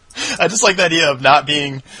 I just like the idea of not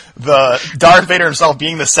being the Darth Vader himself,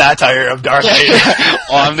 being the satire of Darth Vader.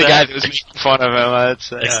 I'm the guy that was making fun of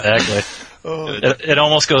him. Exactly. It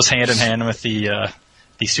almost goes hand in hand with the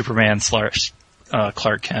Superman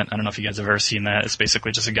Clark Kent. I don't know if you guys have ever seen that. It's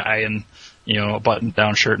basically just a guy in a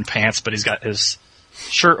button-down shirt and pants, but he's got his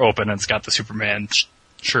shirt open and it's got the Superman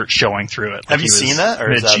shirt showing through it. Have you seen that?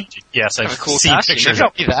 Or is that... Yes, I've cool seen costume. pictures.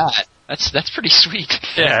 Maybe that. That's pretty sweet.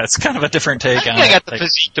 Yeah, it's kind of a different take on it. I got the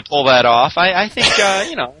physique to pull that off. I think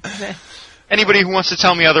anybody who wants to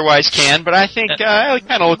tell me otherwise can, but I think I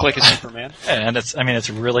kind of look like a Superman. Yeah, and it's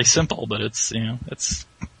really simple, but it's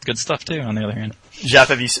good stuff too. On the other hand, Jeff,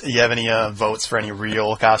 you have any votes for any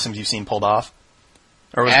real costumes you've seen pulled off?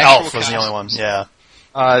 Or was Actual Elf was the only one? Yeah.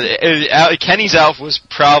 Kenny's Elf was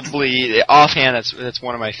probably offhand. That's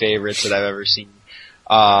one of my favorites that I've ever seen.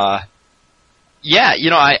 Yeah, you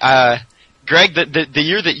know, Greg, the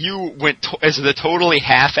year that you went as the totally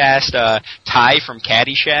half-assed Ty from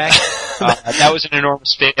Caddyshack, that was an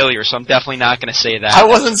enormous failure. So I'm definitely not going to say that. I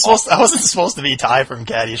wasn't supposed to be Ty from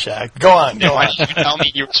Caddyshack. Go on. Why did you tell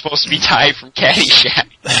me you were supposed to be Ty from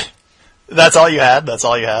Caddyshack? That's all you had. That's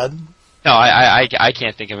all you had. No, I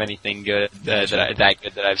can't think of anything good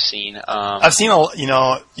that I've seen. I've seen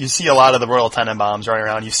you see a lot of the Royal Tenenbaums running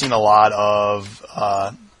around. You've seen a lot of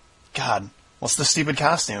God. What's the stupid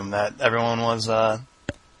costume that everyone was?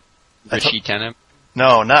 Richie Tenenbaum?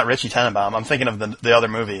 No, not Richie Tenenbaum. I'm thinking of the other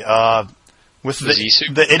movie. With the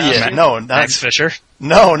idiot. Costume? No, not Max Fisher.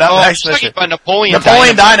 No, not Max Fisher. About Napoleon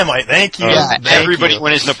Dynamite. Thank you. Yeah, Thank everybody you.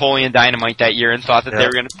 went as Napoleon Dynamite that year and thought that they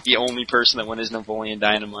were going to be the only person that went as Napoleon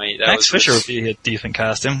Dynamite. Max Fisher would be a decent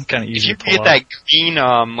costume, kind of If easy you to pull get off. that green,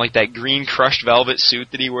 that green crushed velvet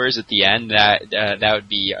suit that he wears at the end, that would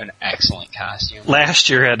be an excellent costume.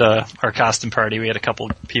 Last year at our costume party, we had a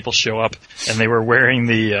couple people show up, and they were wearing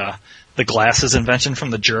the glasses invention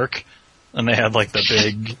from the Jerk, and they had like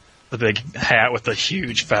the big hat with the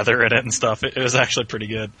huge feather in it and stuff. It was actually pretty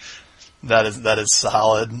good. That is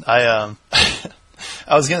solid. I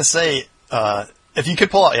was gonna say, if you could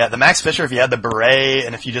pull out, the Max Fisher, if you had the beret,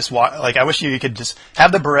 and if you just I wish you could just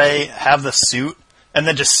have the beret, have the suit, and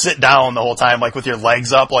then just sit down the whole time, like with your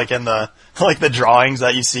legs up, like in the drawings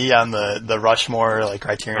that you see on the Rushmore,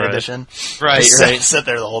 Criterion edition. Right, just right. sit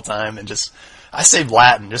there the whole time and I say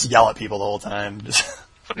Latin, just yell at people the whole time.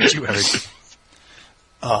 What did you ever do?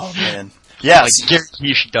 Oh man. Yeah, I guarantee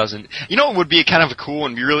you she doesn't. You know what would be kind of a cool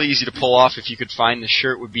and be really easy to pull off if you could find the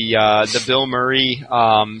shirt would be the Bill Murray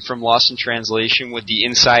from Lost in Translation with the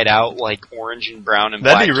inside out orange and brown and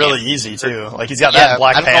black. That'd be really easy too. Like he's got that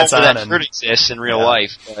black pants on. I don't know if that shirt exists in real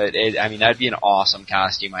life, but that'd be an awesome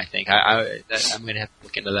costume. I think I'm gonna have to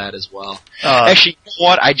look into that as well. Actually, you know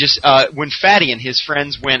what? I just when Fatty and his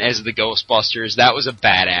friends went as the Ghostbusters, that was a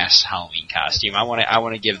badass Halloween costume. I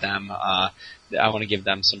want to give them. I want to give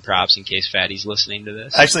them some props in case Fatty's listening to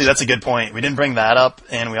this. Actually, that's a good point. We didn't bring that up,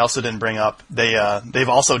 and we also didn't bring up they've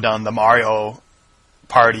also done the Mario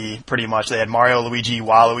party pretty much. They had Mario, Luigi,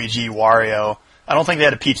 Waluigi, Wario. I don't think they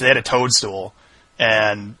had a Peach. They had a Toadstool,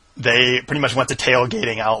 and they pretty much went to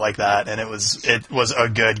tailgating out like that, and it was a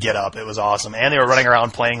good get up. It was awesome, and they were running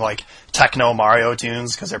around playing techno Mario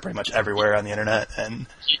tunes because they're pretty much everywhere on the internet. And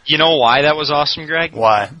you know why that was awesome, Greg?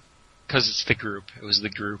 Why? Because it's the group. It was the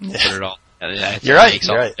group that put it all. You're right. Makes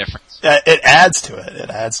all the difference. It adds to it. It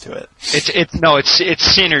adds to it.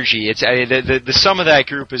 It's synergy. It's the sum of that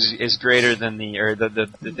group is greater than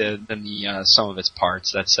the sum of its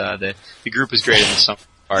parts. That's the group is greater than the sum of its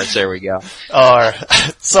parts. There we go.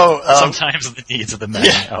 So sometimes the needs of the men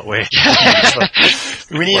outweigh.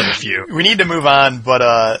 We need to move on,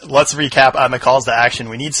 but let's recap on the calls to action.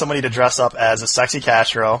 We need somebody to dress up as a sexy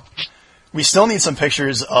Castro. We still need some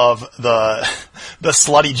pictures of the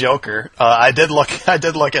slutty Joker. I did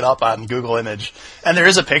look it up on Google Image, and there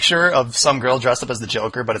is a picture of some girl dressed up as the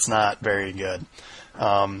Joker, but it's not very good.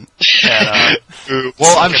 Well,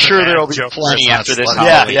 I'm sure there'll be plenty after this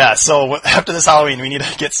Halloween. Yeah. So after this Halloween, we need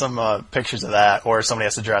to get some pictures of that, or somebody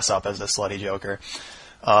has to dress up as the slutty Joker.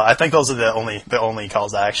 I think those are the only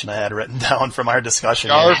calls to action I had written down from our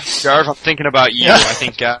discussion. Jarv, I'm thinking about you. Yeah. I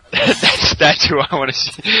think that's who I want to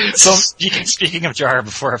see. So speaking of Jarv,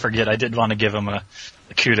 before I forget, I did want to give him a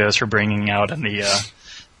kudos for bringing out in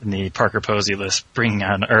the Parker Posey list,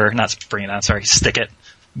 Stick It.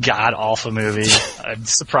 God awful movie. I'm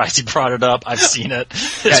surprised he brought it up. I've seen it.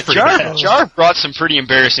 Jarv brought some pretty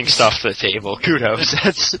embarrassing stuff to the table. Kudos.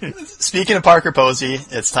 Speaking of Parker Posey,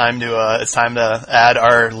 it's time to add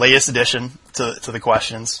our latest addition to the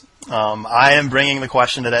questions. I am bringing the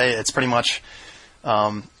question today. It's pretty much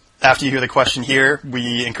after you hear the question here,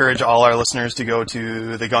 we encourage all our listeners to go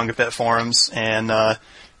to the Gunga Pit forums and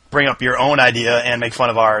bring up your own idea and make fun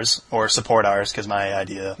of ours or support ours, because my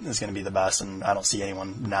idea is going to be the best, and I don't see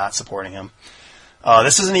anyone not supporting him.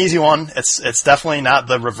 This is an easy one. It's definitely not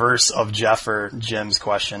the reverse of Jeff or Jim's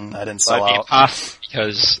question. I didn't sell out.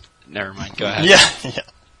 Because never mind. Go ahead. Yeah.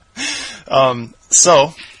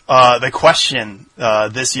 So the question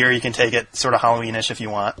this year, you can take it sort of Halloweenish if you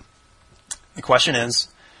want. The question is,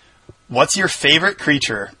 what's your favorite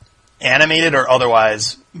creature, animated or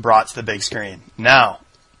otherwise, brought to the big screen? Now,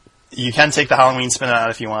 you can take the Halloween spin on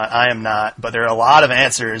it if you want. I am not, but there are a lot of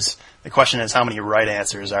answers. The question is, how many right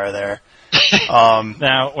answers are there?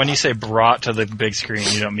 Now, when you say brought to the big screen,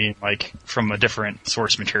 you don't mean like from a different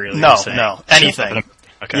source material. No, anything.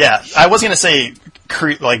 Okay. Yeah, I was gonna say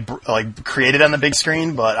created on the big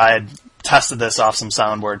screen, but I had tested this off some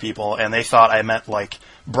soundboard people, and they thought I meant like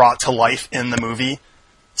brought to life in the movie.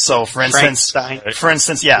 So, for instance, exactly.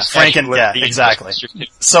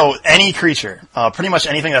 So, any creature, pretty much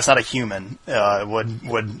anything that's not a human,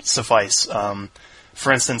 would suffice.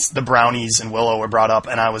 For instance, the brownies and Willow were brought up,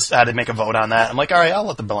 and I had to make a vote on that. I'm like, all right, I'll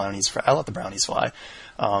let the brownies fly.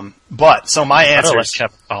 So my answer is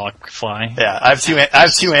Kevin Pollak fly. Yeah, I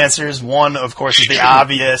have two answers. One, of course, is the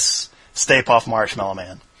obvious Stay Puft Marshmallow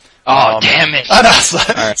Man. Oh, damn it!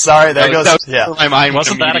 Sorry, there goes. Yeah, my mind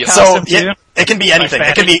wasn't that a so costume too? it can be anything.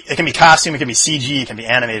 It can be costume. It can be CG. It can be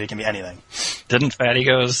animated. It can be anything. Didn't Fatty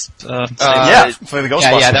Goes? For the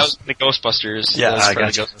Ghostbusters. Yeah, that was the Ghostbusters. Yeah, I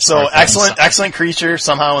gotcha. So excellent creature.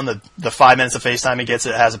 Somehow in the 5 minutes of FaceTime he gets,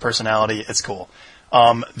 it has a personality. It's cool.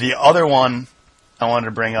 The other one I wanted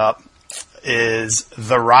to bring up is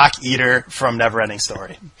the Rock Eater from Neverending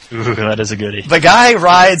Story. Ooh, that is a goodie. The guy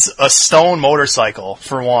rides a stone motorcycle,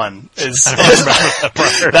 for one. He gets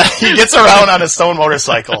around on a stone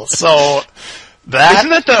motorcycle. So isn't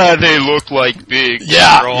that they look like big,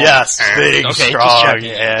 strong? Yes, big, strong.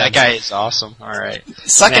 That guy is awesome. All right.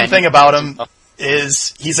 Second thing about him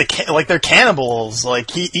is they're cannibals. Like,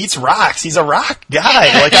 he eats rocks. He's a rock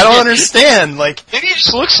guy. Like, I don't understand. Like, maybe he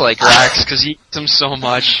just looks like rocks because he eats them so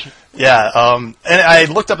much. Yeah, and I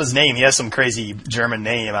looked up his name. He has some crazy German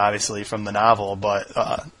name, obviously, from the novel, but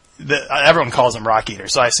everyone calls him Rock Eater,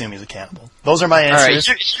 so I assume he's a cannibal. Those are my answers.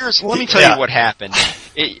 All right, let me tell you what happened.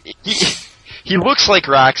 He looks like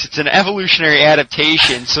rocks. It's an evolutionary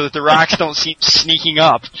adaptation so that the rocks don't seem sneaking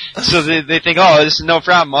up. So they think, oh, this is no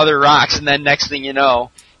problem, other rocks, and then next thing you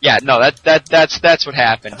know, that's what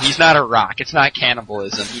happened. He's not a rock. It's not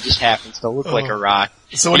cannibalism. He just happens to look like a rock.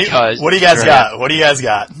 So what do you guys got? What do you guys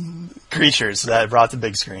got? Creatures that brought the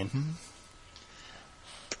big screen.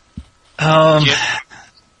 I've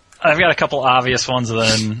got a couple obvious ones and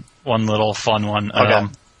then one little fun one. Okay.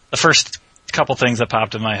 The first couple things that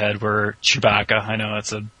popped in my head were Chewbacca. I know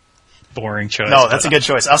it's a boring choice. No, that's a good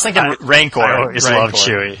choice. I was thinking Rancor. I always love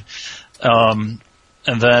Chewie. And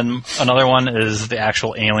then another one is the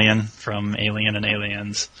actual alien from Alien and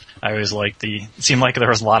Aliens. I always liked it seemed like there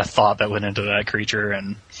was a lot of thought that went into that creature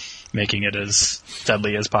and making it as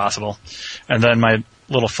deadly as possible. And then my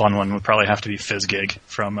little fun one would probably have to be Fizzgig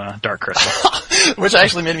from Dark Crystal. Which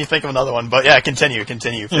actually made me think of another one, but yeah, continue,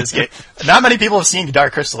 Fizzgig. Not many people have seen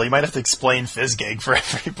Dark Crystal. You might have to explain Fizzgig for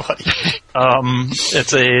everybody.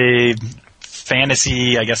 It's a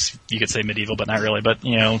fantasy, I guess you could say medieval, but not really, but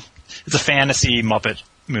it's a fantasy Muppet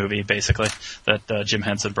movie, basically, that Jim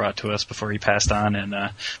Henson brought to us before he passed on, and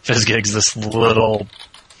Fizzgig's this little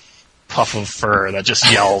puff of fur that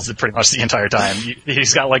just yells pretty much the entire time.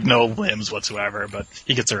 He's got no limbs whatsoever, but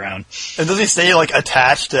he gets around. And does he stay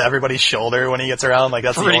attached to everybody's shoulder when he gets around?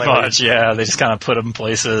 That's pretty much, yeah. They just kind of put him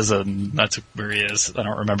places, and that's where he is. I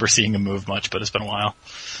don't remember seeing him move much, but it's been a while.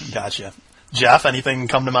 Gotcha. Jeff, anything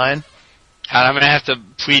come to mind? God, I'm going to have to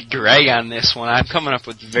plead Greg on this one. I'm coming up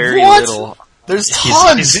with very little. There's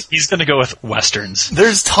tons. He's going to go with Westerns.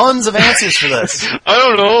 There's tons of answers for this. I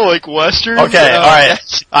don't know, Westerns? Okay, alright.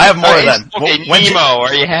 I have more then. Okay, Nemo,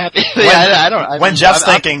 are you happy? When Jeff's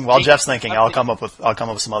thinking, I'll come up with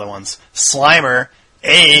some other ones. Slimer,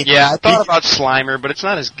 I thought about Slimer, but it's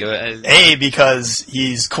not as good. A, because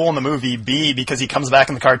he's cool in the movie. B, because he comes back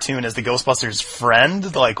in the cartoon as the Ghostbusters' friend.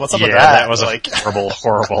 What's up with that? Yeah, that was a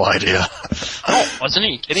horrible idea. Oh, wasn't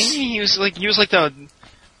he kidding me? He was like the...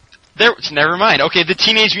 Never mind. Okay, the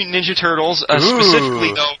Teenage Mutant Ninja Turtles,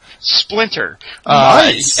 specifically though, Splinter.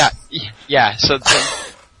 Nice. Yeah. So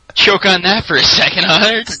choke on that for a second,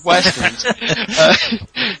 huh? Westerns.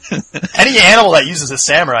 Any animal that uses a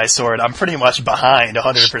samurai sword, I'm pretty much behind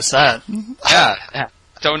 100%. Yeah.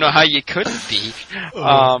 Don't know how you couldn't be.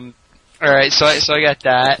 All right, so I got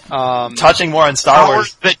that. Touching more on Star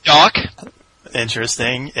Wars. The Duck.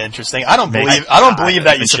 Interesting. I don't believe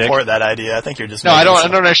that you support that idea. I think you're just... No, I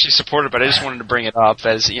don't actually support it, but I just wanted to bring it up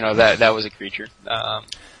as, that was a creature. I'm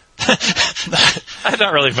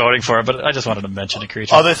not really voting for it, but I just wanted to mention a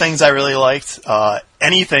creature. Other things I really liked,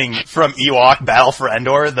 anything from Ewok Battle for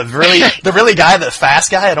Endor, the really fast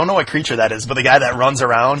guy, I don't know what creature that is, but the guy that runs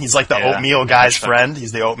around, he's like the oatmeal guy's friend.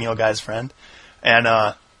 He's the oatmeal guy's friend.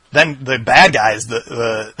 And, then the bad guys,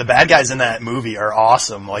 the bad guys in that movie are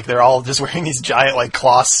awesome. They're all just wearing these giant,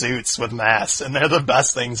 cloth suits with masks, and they're the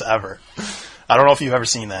best things ever. I don't know if you've ever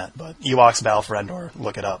seen that, but Ewok's Battle for Endor,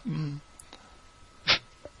 look it up.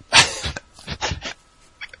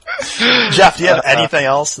 Jeff, do you have anything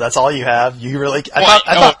else? That's all you have? You really? I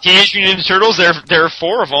thought Teenage Mutant Ninja Turtles. There are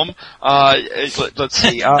 4 of them. Let's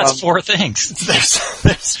see. That's 4 things.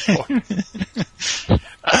 There's 4.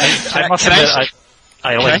 I must admit,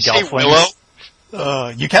 I like Gelflings. Willow?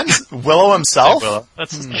 You can Willow himself. Willow.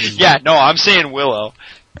 That's Yeah, no, I'm saying Willow.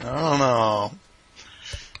 I don't know.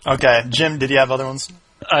 Okay, Jim, did you have other ones?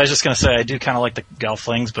 I was just going to say I do kind of like the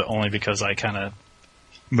Gelflings, but only because I kind of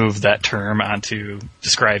moved that term onto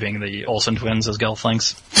describing the Olsen twins as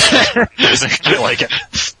Gelflings. I like it.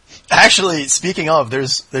 Actually, speaking of,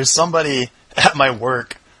 there's somebody at my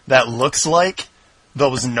work that looks like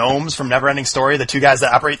those gnomes from Neverending Story, the 2 guys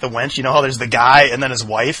that operate the winch. You know how there's the guy and then his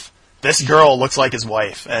wife? This girl looks like his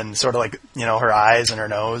wife, and sort of like, her eyes and her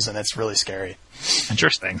nose, and it's really scary.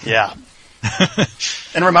 Interesting. Yeah.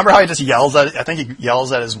 And remember how he just yells at, I think he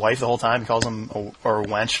yells at his wife the whole time. He calls him a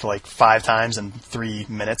wench like 5 times in 3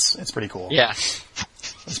 minutes. It's pretty cool. Yeah.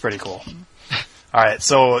 It's pretty cool. All right.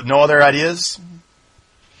 So no other ideas?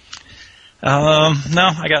 No,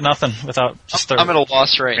 I got nothing without just I'm at a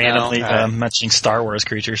loss right randomly now. mentioning Star Wars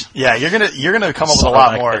creatures. Yeah, you're gonna come up with a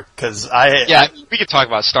lot more because Yeah, we could talk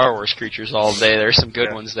about Star Wars creatures all day. There's some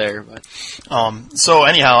good ones there, but So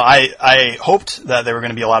anyhow, I hoped that there were going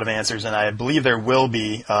to be a lot of answers, and I believe there will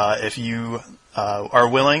be. If you are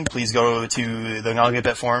willing, please go to the Gunga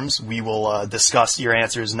Bit forums. We will discuss your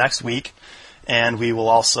answers next week, and we will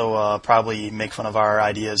also probably make fun of our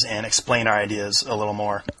ideas and explain our ideas a little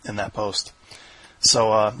more in that post.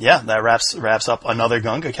 So that wraps up another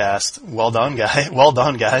Gunga cast. Well done,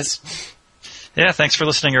 guys. Yeah, thanks for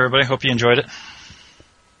listening, everybody. Hope you enjoyed it.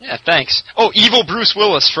 yeah, thanks. Oh, evil Bruce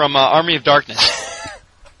Willis from Army of Darkness.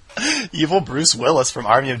 Evil Bruce Willis from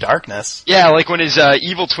Army of Darkness. Yeah, like when his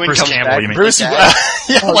evil twin Bruce comes Campbell, back. you mean. Bruce, Yeah,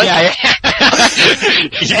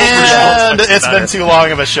 and it's been too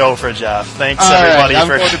long of a show for Jeff. Thanks everybody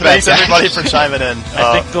for chiming in.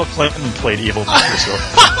 I think Bill Clinton played evil Bruce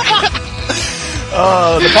Willis.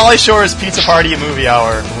 The Pauly Shores Pizza Party Movie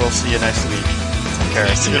Hour. We'll see you next week. Take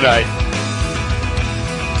care. See you. Good night.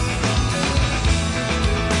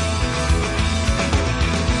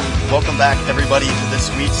 Welcome back, everybody, to this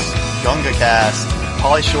week's Gunga Cast,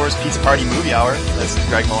 Pauly Shores Pizza Party Movie Hour. This is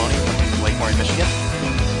Greg Maloney from Lake Maury, Michigan.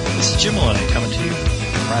 This is Jim Maloney coming to you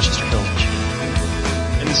from Rochester Hills, Michigan.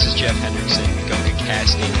 And this is Jeff Hendrickson, Gunga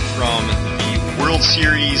casting from the World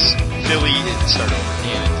Series Philly. Start over.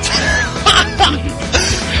 Damn it.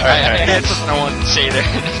 All right. I had something I wanted to say there.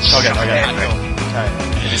 Okay. All right.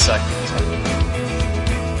 Give me a sec.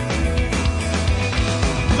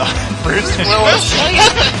 Bruce Willis.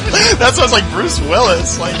 That sounds like Bruce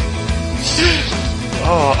Willis.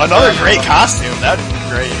 Another great costume. That'd be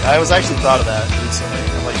great. I was actually thought of that recently.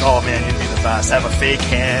 I'm like, oh man, you'd be the best. Have a fake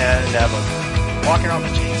hand. Have a walking around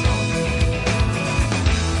with a chainsaw.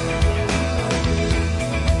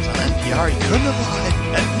 It's on NPR. He couldn't have lied.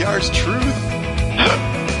 NPR's truth.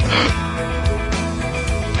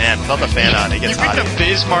 Man, without the fan on, it gets hot. You think the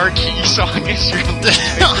Biz Marquee song is your favorite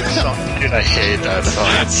song? Dude, I hate that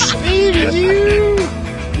song. Baby,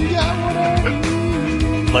 you got what I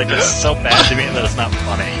need. Like, it's so bad to me that it's not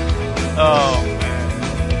funny. Oh.